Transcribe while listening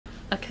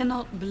I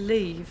cannot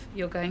believe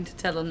you're going to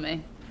tell on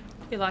me.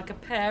 You're like a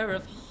pair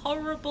of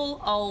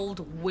horrible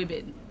old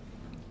women.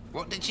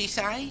 What did she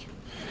say?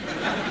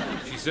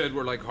 She said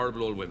we're like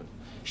horrible old women.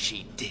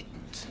 She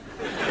didn't.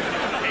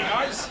 Hey,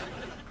 guys.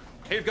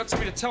 Hey, you've got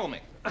something to tell me.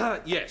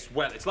 Yes,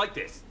 well, it's like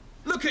this.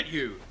 Look at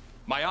you.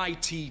 My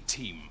IT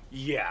team.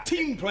 Yeah.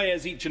 Team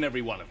players, each and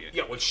every one of you.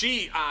 Yeah, well,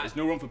 There's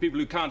no room for people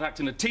who can't act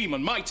in a team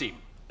on my team.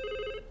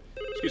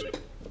 Excuse me.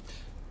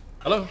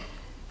 Hello?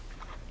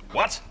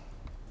 What?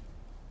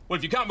 Well,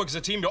 if you can't work as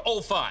a team, you're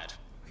all fired.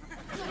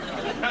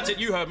 That's it,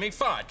 you heard me.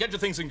 Fired. Get your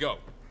things and go.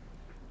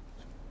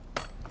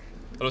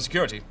 Hello,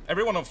 security.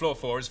 Everyone on floor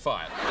 4 is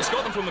fired.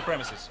 Escort them from the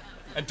premises.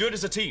 And do it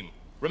as a team.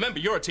 Remember,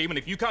 you're a team, and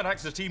if you can't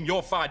act as a team,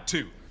 you're fired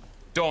too.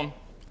 Dawn,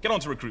 get on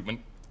to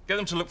recruitment. Get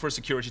them to look for a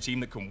security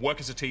team that can work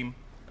as a team.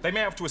 They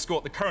may have to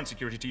escort the current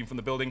security team from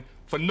the building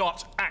for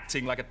not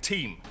acting like a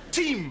team.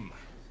 Team!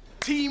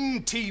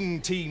 Team,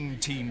 team, team,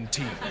 team,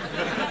 team.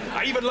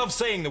 I even love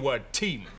saying the word team.